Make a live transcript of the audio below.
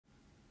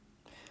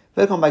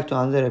Welcome back to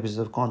another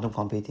episode of Quantum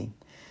Computing.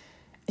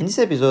 In this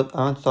episode,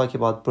 I want to talk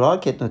about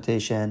Bra-Ket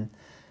Notation,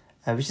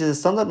 which is a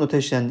standard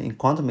notation in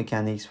quantum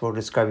mechanics for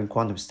describing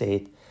quantum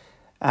state.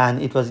 And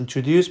it was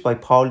introduced by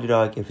Paul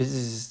Dirac, a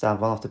physicist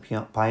and one of the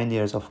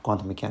pioneers of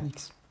quantum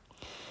mechanics.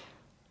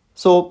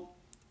 So,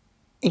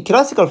 in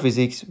classical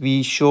physics,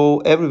 we show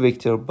every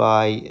vector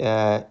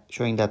by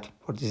showing that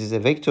this is a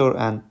vector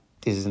and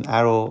this is an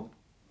arrow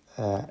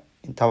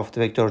in top of the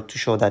vector to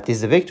show that this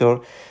is a vector.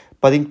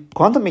 But in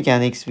quantum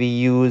mechanics, we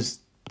use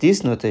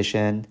this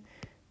notation,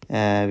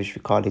 which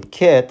we call it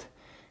Ket,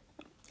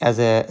 as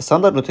a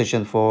standard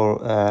notation for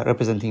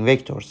representing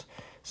vectors.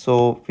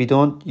 So we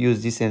don't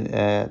use this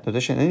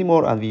notation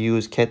anymore, and we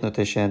use Ket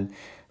notation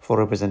for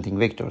representing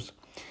vectors.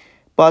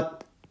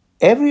 But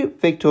every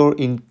vector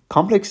in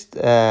complex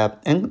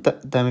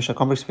n-dimensional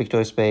complex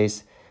vector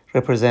space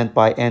represented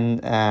by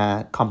n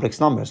complex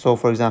numbers. So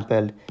for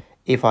example,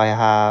 if I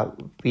have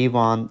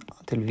v1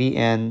 until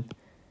vn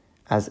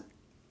as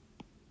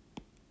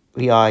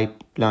vi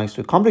belongs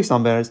to complex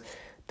numbers,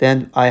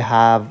 then I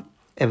have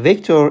a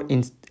vector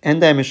in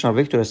n-dimensional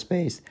vector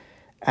space,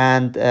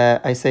 and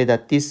I say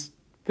that this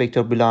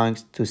vector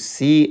belongs to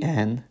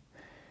Cn,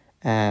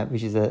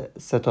 which is a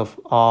set of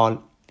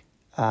all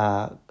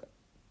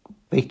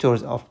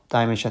vectors of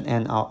dimension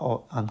n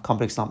on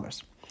complex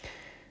numbers.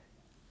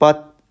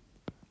 But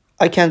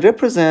I can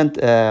represent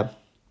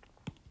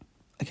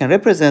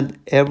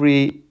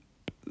every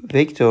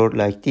vector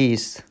like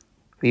this,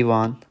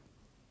 v1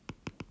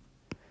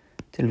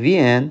 till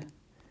vn,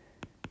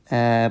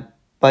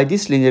 by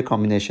this linear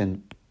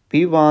combination,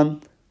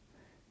 v1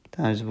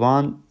 times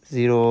 1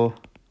 0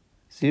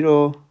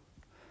 0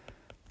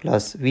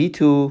 plus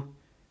v2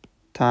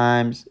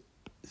 times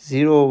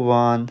 0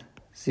 1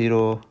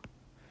 0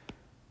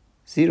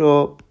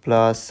 0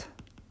 plus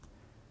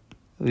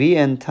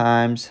vn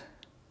times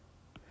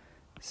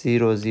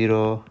 0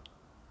 0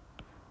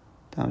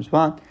 times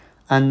 1.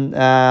 And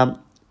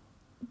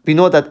we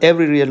know that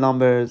every real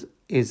number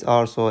is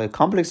also a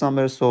complex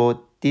number,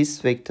 so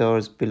this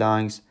vector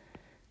belongs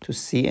to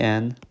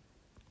Cn.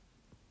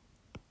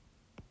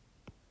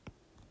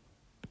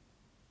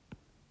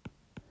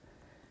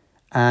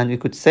 And we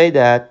could say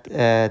that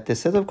the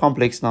set of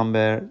complex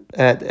number,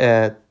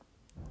 the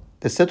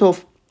set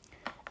of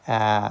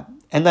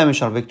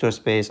n-dimensional vector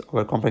space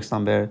over complex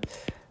number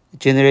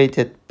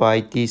generated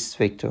by these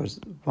vectors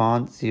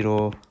 1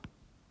 0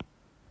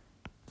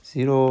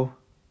 0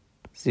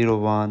 0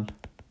 1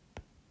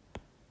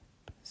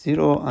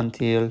 0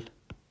 until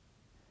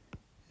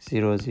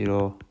 0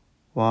 0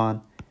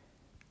 1,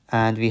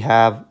 and we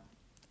have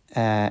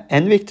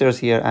n vectors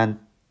here, and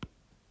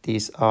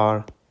these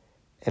are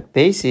a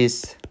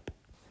basis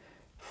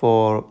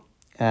for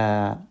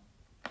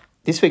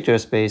this vector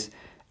space,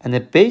 and the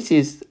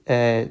basis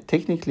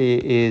technically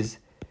is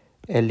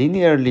a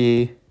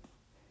linearly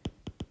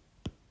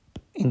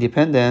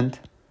independent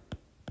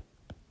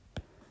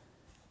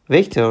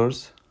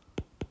vectors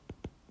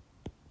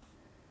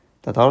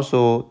that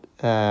also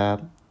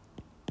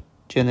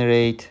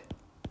generate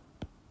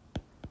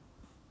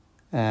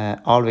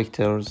all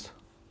vectors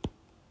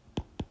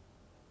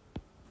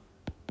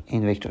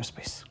in vector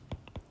space.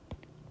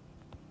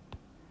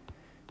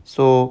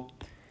 So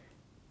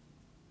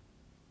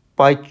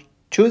by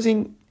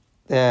choosing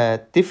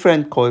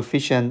different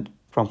coefficient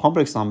from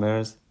complex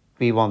numbers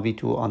v1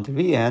 v2 until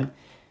vn,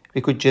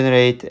 we could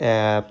generate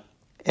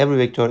every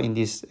vector in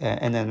this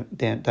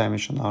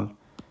n-dimensional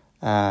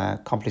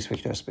complex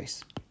vector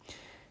space.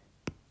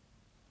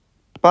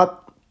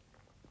 But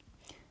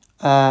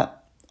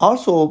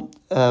also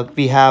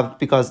we have,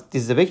 because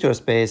this is a vector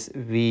space,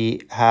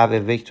 we have a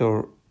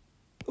vector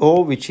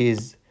O, which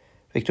is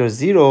vector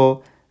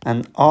 0,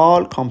 and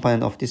all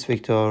component of this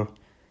vector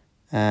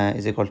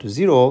is equal to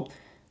 0.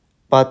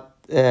 But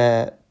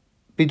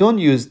we don't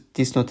use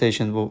this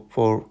notation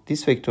for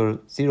this vector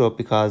 0,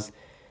 because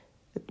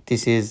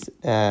this is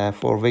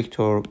for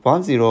vector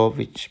 1 0,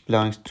 which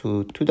belongs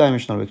to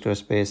two-dimensional vector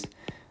space,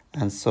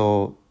 and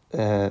so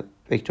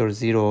vector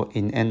 0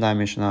 in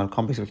n-dimensional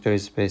complex vector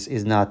space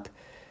is not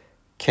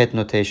Ket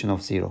notation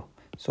of 0.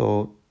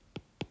 So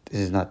this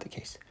is not the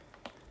case.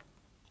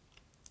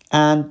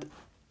 And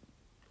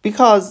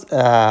because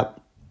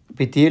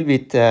we deal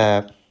with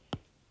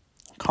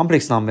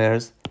complex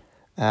numbers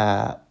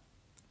and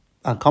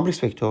complex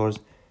vectors,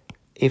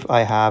 if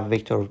I have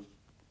vector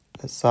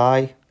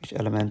psi, which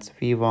elements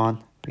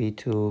v1,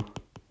 v2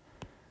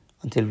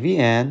 until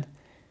vn,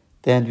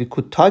 then we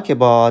could talk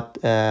about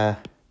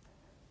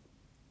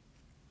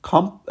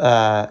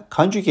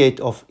conjugate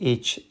of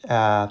each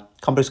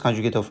complex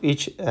conjugate of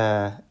each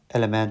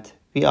element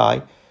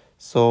vi.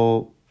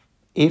 So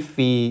if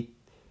we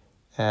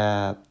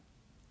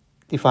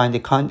define the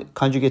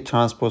conjugate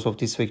transpose of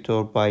this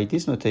vector by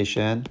this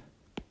notation,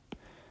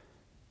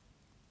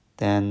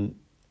 then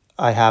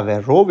I have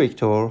a row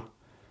vector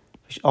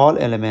which all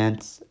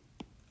elements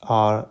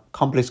are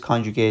complex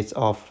conjugates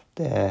of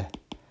the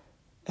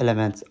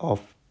elements of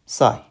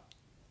psi.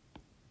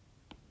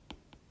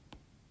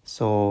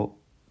 So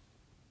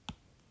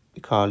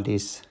we call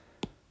this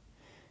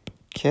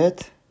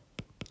Ket,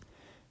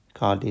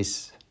 call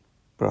this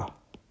bra.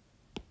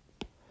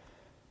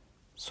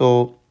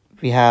 So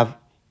we have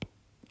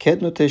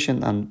Ket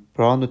notation and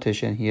bra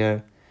notation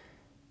here,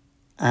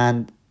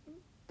 and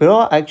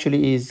bra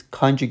actually is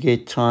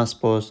conjugate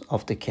transpose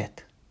of the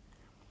Ket.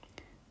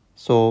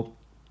 So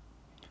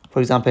for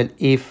example,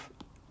 if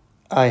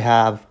I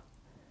have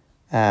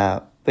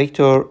a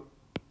vector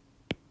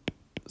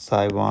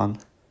psi1,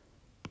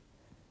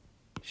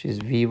 which is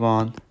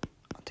v1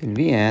 until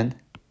vn,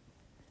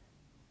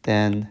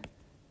 then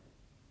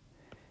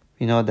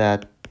we know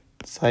that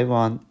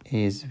psi1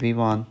 is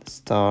v1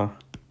 star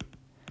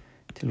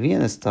till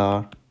vn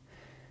star.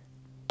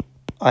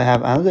 I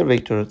have another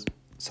vector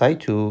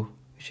psi2,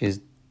 which is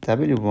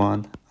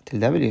w1 until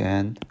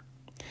wn.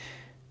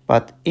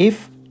 But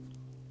if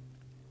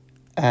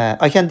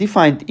I can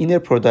define the inner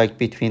product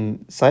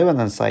between psi1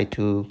 and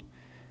psi2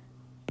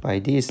 by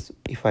this.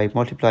 If I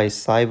multiply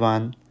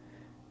psi1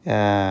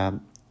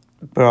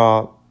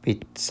 bra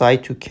with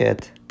psi2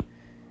 Ket,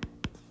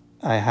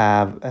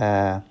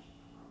 I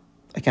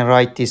can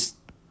write this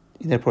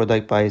inner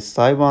product by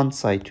psi1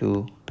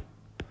 psi2,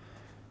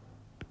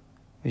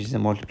 which is a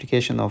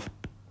multiplication of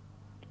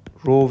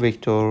row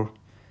vector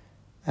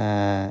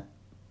bra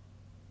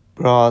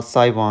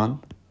psi1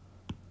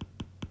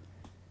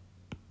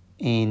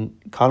 in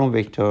column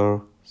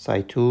vector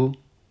psi2,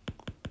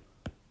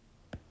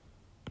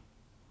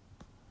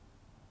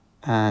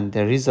 and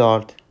the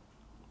result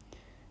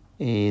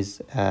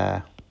is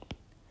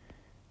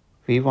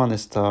v1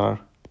 star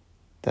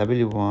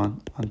w1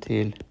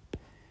 until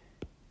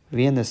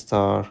vn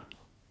star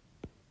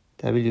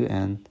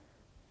wn,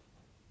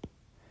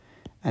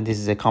 and this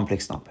is a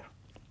complex number.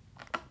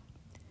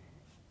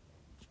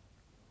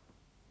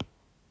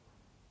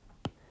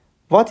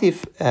 What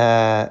if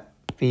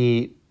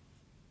we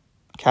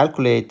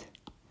calculate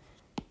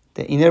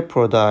the inner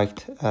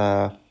product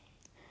of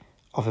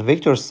a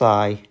vector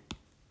psi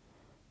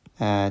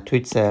to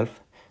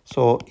itself?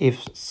 So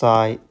if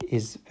psi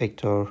is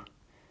vector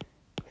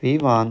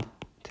v1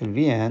 till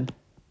vn,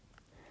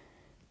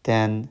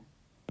 then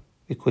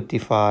we could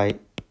define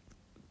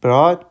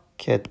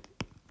Bra-Ket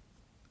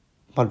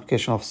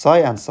multiplication of psi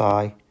and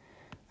psi,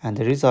 and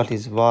the result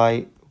is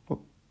v1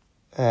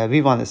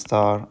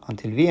 star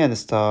until vn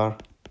star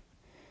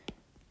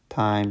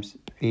times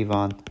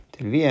v1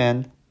 till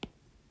vn,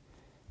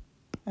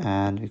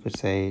 and we could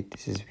say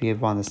this is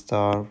v1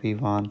 star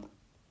v1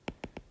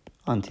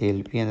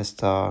 until vn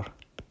star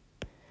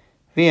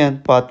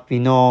vn. But we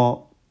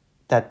know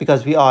that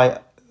because v1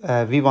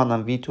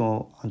 and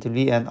v2 until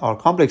vn are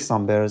complex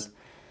numbers,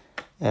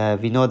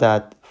 we know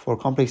that for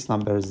complex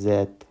numbers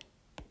z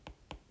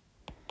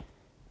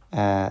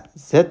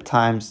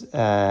times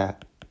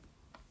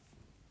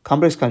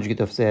complex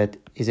conjugate of z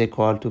is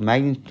equal to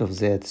magnitude of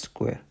z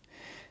square.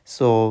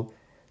 So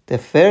the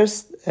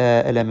first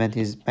element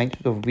is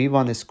magnitude of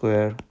v1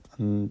 square,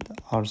 and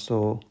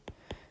also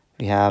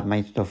we have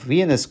magnitude of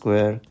vn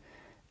square,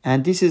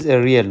 and this is a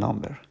real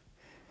number.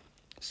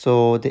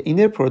 So the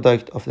inner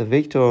product of the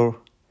vector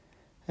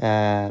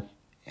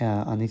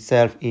on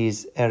itself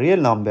is a real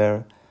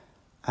number,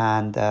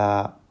 and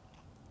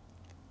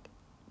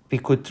we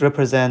could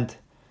represent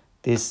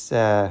these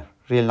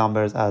real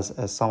numbers as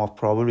a sum of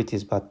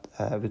probabilities, but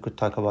we could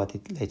talk about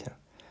it later.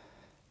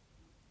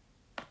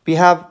 We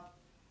have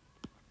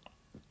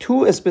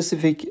two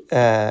specific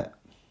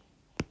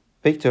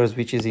vectors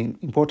which is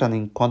important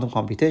in quantum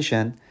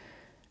computation,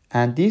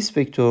 and these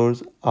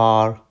vectors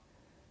are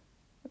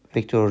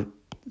vector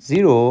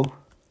 0,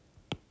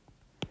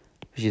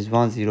 which is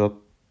 1 0,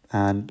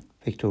 and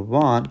vector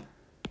 1,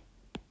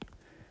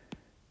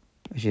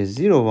 which is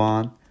 0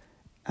 1,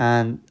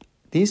 and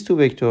these two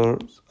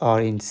vectors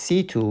are in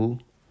C2,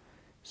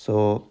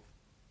 so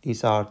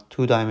these are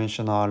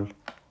two-dimensional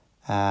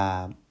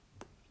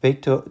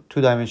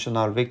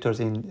vectors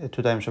in a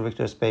two-dimensional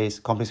vector space,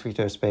 complex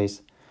vector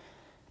space.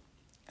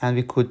 And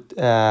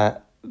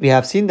we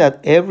have seen that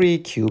every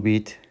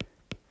qubit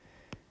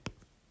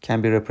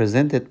can be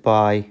represented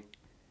by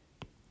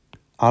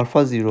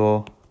alpha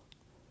 0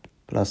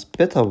 plus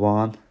beta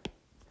 1,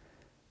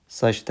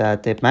 such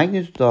that the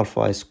magnitude of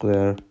alpha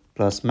square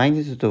plus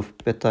magnitude of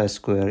beta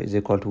square is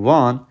equal to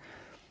 1.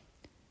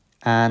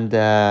 And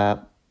the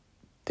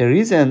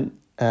reason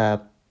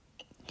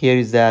here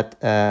is that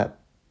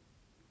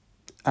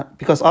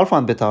because alpha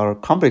and beta are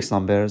complex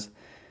numbers,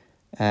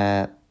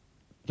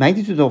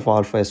 magnitude of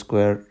alpha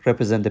square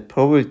represent the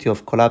probability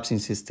of collapsing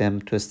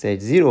system to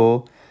state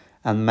 0,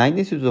 and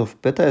magnitude of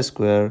beta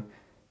square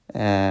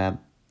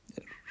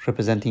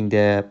representing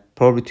the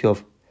probability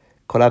of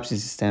collapsing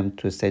system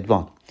to state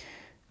 1.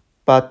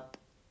 But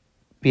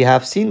we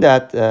have seen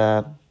that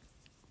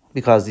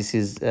because this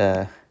is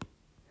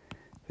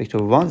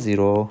vector 1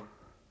 0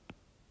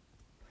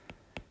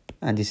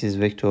 and this is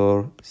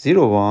vector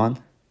 0 1,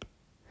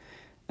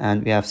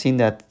 and we have seen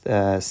that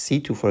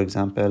C2, for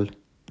example,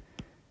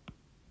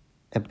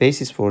 a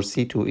basis for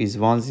C2 is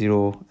 1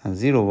 0 and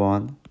 0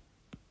 1,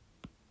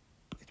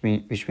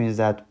 which means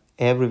that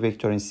every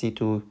vector in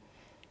C2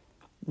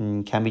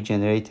 can be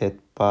generated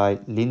by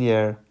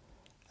linear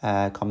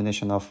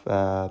combination of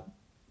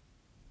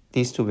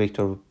these two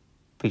vectors,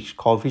 which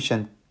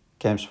coefficient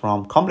comes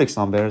from complex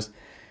numbers,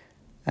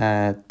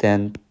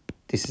 then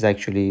this is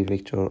actually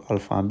vector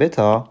alpha and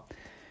beta.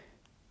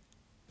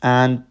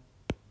 And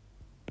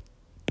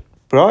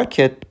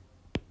Bra-Ket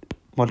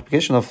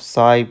multiplication of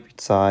psi with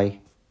psi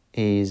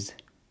is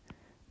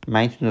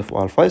magnitude of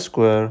alpha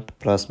square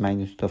plus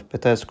magnitude of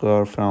beta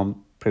square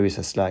from previous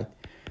slide.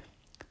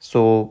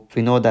 So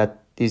we know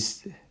that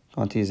this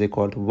quantity is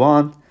equal to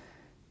 1,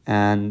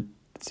 and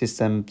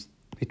system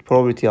with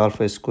probability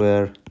alpha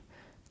square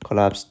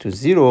collapses to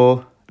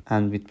 0,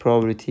 and with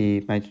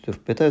probability magnitude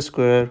of beta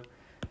square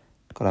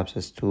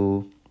collapses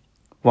to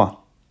 1.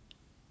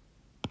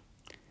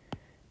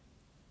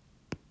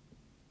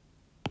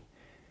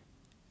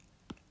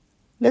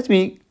 Let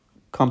me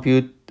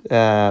compute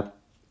 4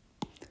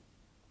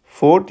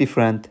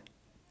 different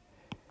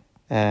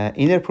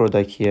inner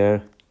product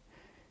here: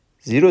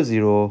 0,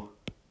 0,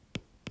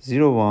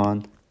 0,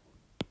 1,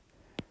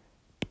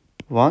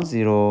 1,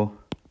 0,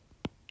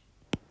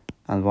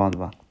 and 1,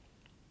 1.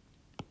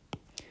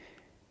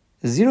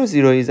 0,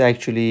 0 is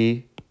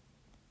actually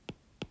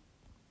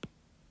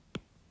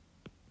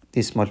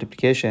this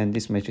multiplication,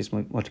 this matrix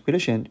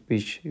multiplication,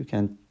 which you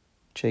can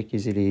check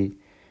easily.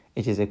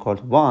 It is equal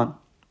to 1.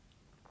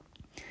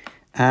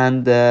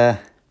 And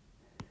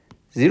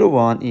 0,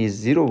 1 is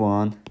 0,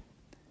 1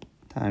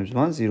 times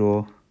 1,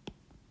 0,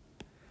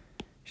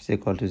 which is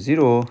equal to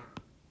 0.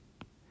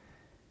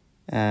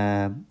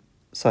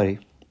 Sorry,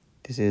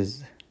 this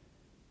is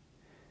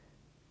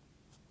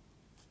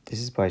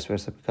vice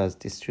versa, because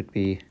this should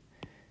be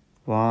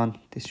 1,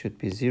 this should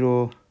be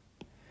 0,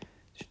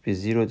 this should be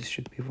 0, this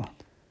should be 1.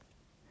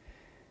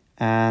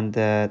 And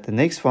the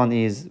next one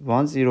is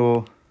 1,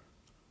 0,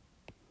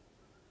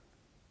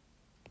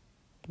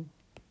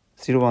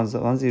 0, 1,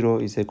 1, 0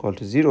 is equal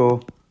to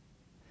 0.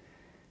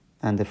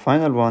 And the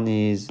final one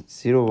is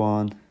 0,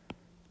 1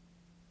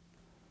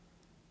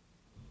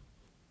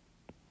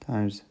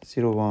 times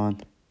 0,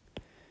 1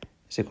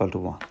 is equal to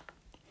 1.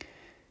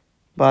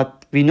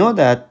 But we know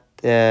that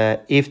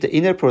if the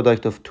inner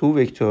product of two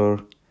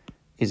vectors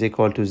is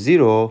equal to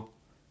 0,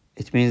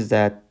 it means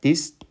that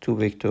these two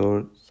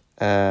vectors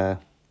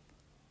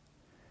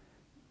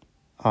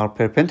are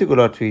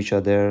perpendicular to each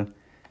other,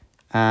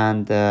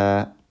 and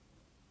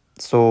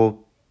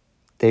so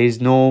there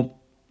is no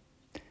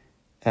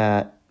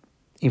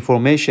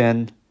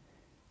information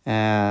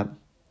that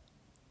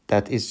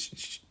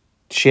is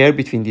shared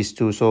between these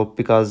two. So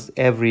because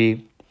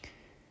every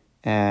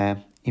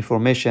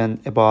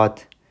information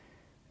about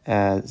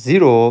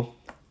 0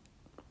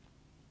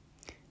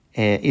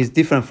 is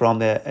different from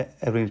the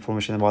every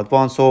information about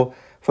 1. So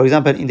for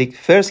example, in the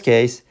first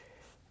case,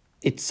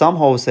 it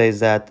somehow says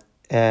that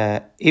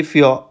if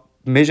you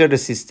measure the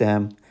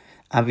system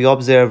and we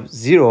observe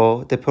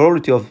 0, the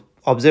probability of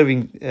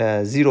observing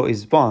 0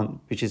 is 1,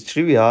 which is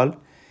trivial.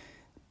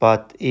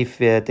 But if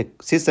the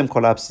system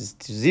collapses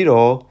to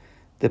 0,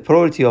 the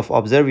probability of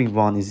observing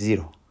 1 is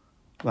 0.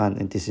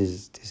 And this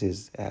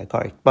is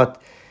correct.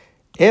 But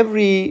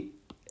every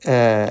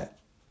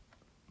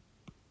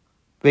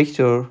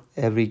vector,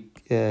 every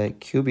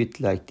qubit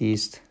like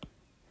this,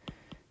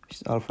 which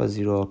is alpha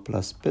 0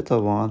 plus beta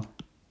 1,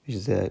 which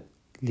is a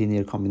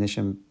linear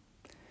combination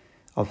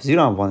of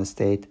 0 and 1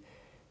 state,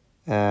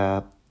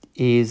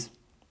 is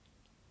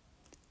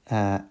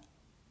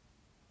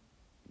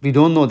we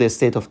don't know the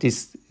state of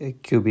this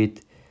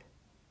qubit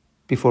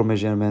before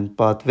measurement,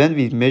 but when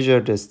we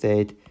measure the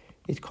state,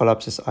 it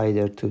collapses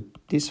either to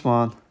this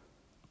one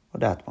or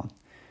that one.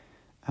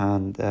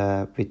 And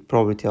with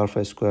probability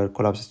alpha square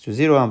collapses to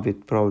 0, and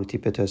with probability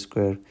beta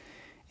square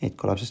it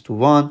collapses to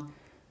 1.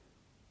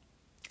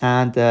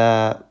 And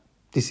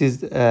this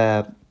is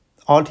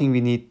all thing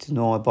we need to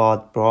know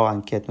about Bra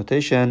and Ket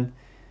notation.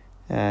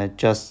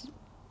 Just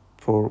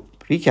for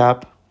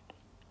recap,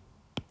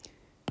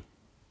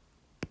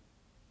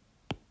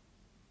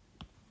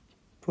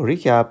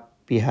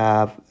 we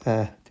have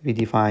we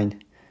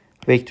define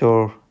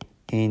vector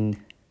in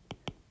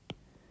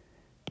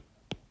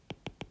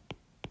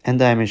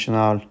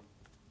n-dimensional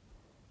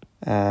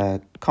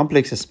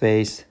complex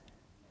space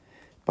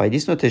by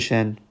this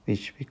notation,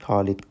 which we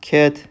call it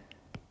Ket,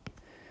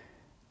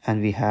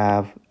 and we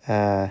have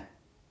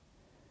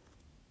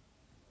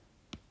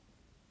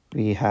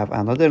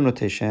another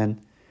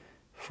notation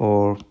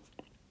for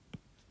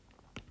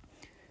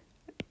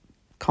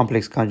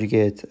complex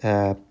conjugate,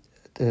 the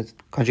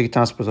conjugate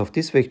transpose of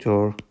this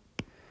vector,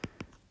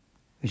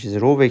 which is a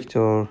row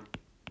vector,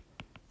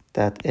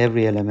 that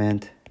every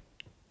element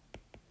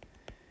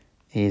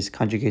is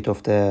conjugate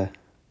of the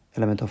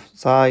element of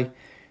psi.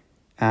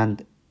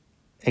 And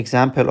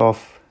example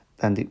of,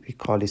 and we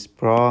call this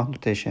Bra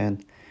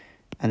notation.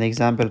 An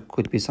example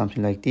could be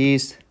something like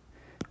this.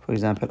 For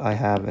example, I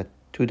have a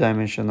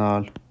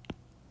two-dimensional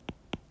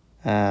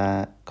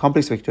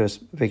complex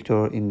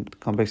vector in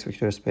complex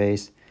vector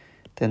space.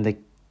 Then the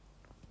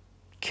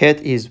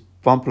Ket is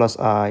 1 plus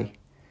I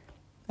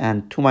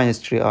and 2 minus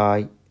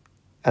 3I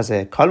as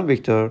a column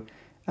vector,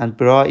 and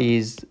bra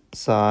is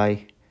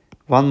psi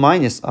 1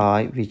 minus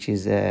I, which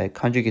is a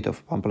conjugate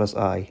of 1 plus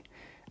I,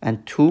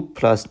 and 2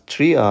 plus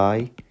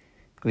 3I,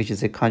 which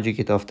is a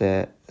conjugate of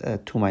the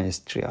 2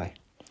 minus 3I.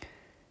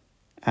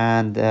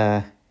 And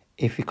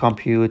if we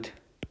compute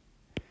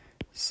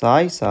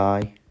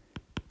psi,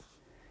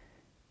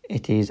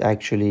 it is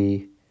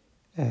actually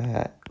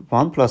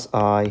 1 plus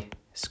I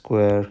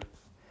square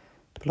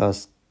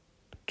plus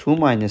 2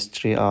 minus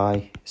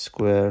 3I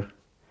square,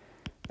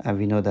 and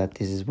we know that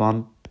this is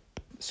 1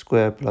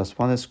 square plus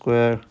 1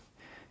 square,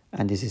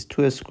 and this is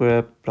 2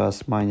 square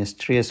plus minus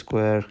 3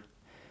 square,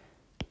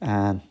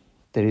 and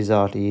the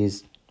result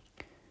is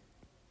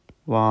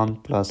 1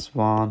 plus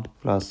 1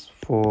 plus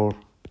 4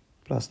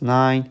 plus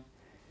 9,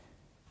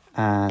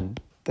 and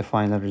the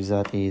final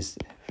result is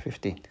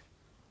 15.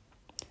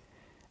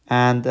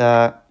 And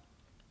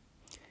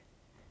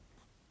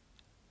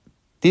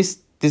this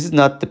is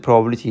not the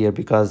probability here,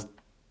 because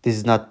this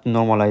is not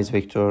normalized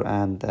vector,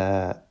 and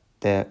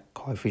the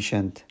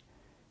coefficient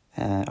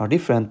are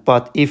different.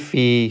 But if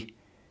we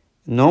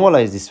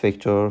normalize this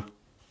vector,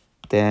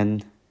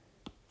 then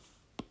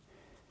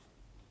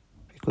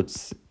we could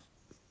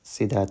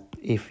see that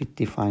if we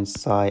define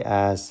psi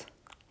as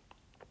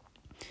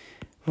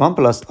 1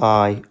 plus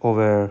I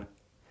over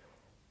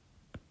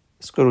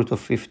square root of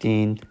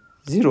 15,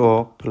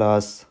 0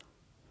 plus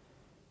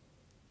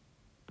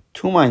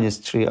 2 minus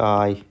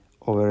 3I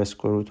over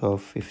square root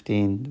of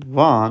 15,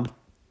 1,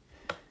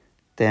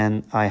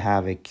 then I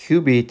have a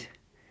qubit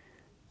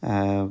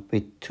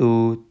with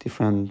two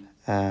different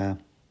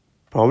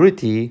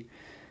probability,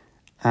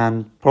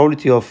 and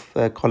probability of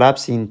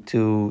collapsing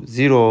to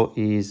 0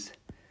 is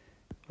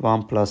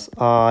 1 plus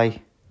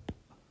I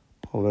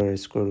over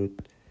square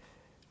root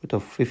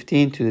of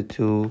 15 to the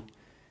 2,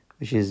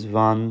 which is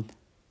 1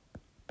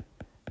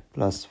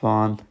 plus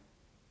 1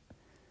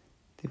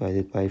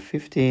 divided by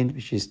 15,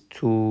 which is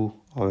 2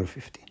 over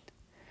 15.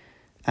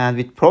 And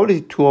with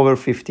probability 2 over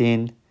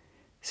 15,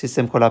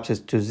 system collapses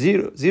to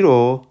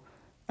 0,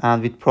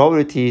 and with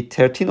probability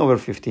 13 over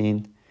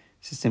 15,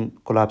 system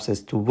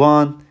collapses to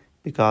 1,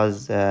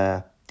 because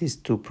these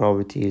two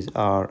probabilities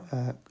are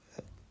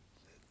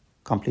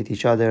complete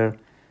each other,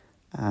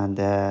 and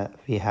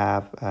we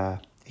have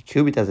a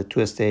qubit as a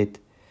two-state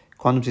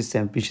quantum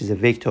system, which is a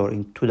vector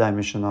in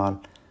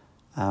two-dimensional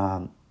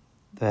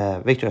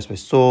vector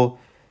space. So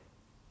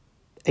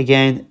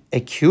again,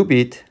 a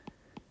qubit,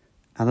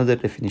 another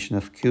definition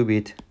of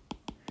qubit,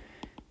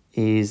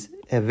 is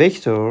a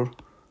vector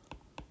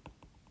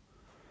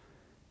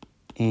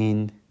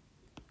in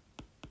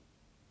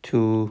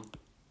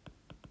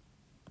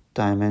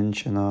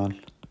two-dimensional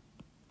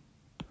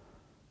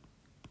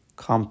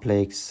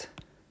complex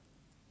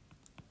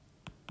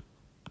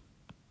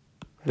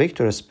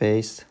vector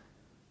space,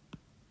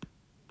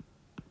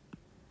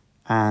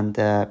 and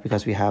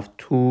because we have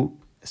two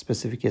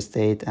specific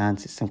state and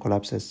system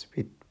collapses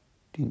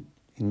in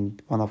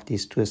one of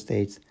these two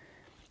states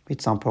with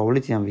some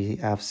probability, and we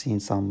have seen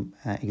some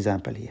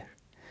example here.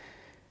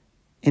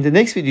 In the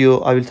next video,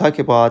 I will talk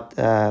about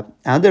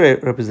another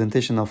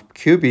representation of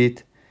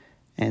qubit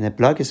in a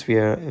Bloch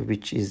sphere,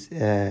 which is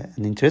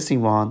an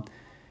interesting one.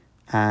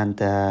 And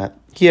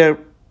here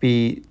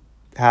we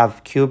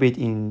have qubit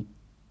in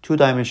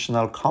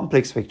two-dimensional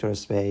complex vector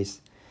space,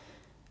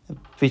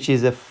 which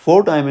is a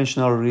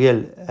four-dimensional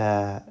real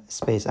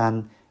space,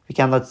 and we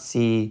cannot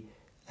see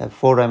a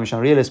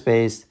four-dimensional real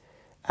space,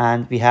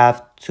 and we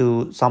have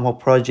to somehow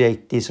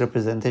project this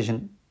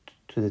representation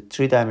to the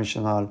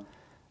three-dimensional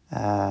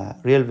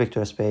real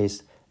vector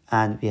space,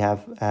 and we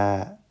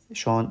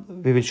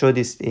will show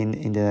this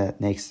in the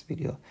next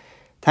video.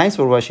 Thanks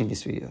for watching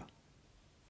this video.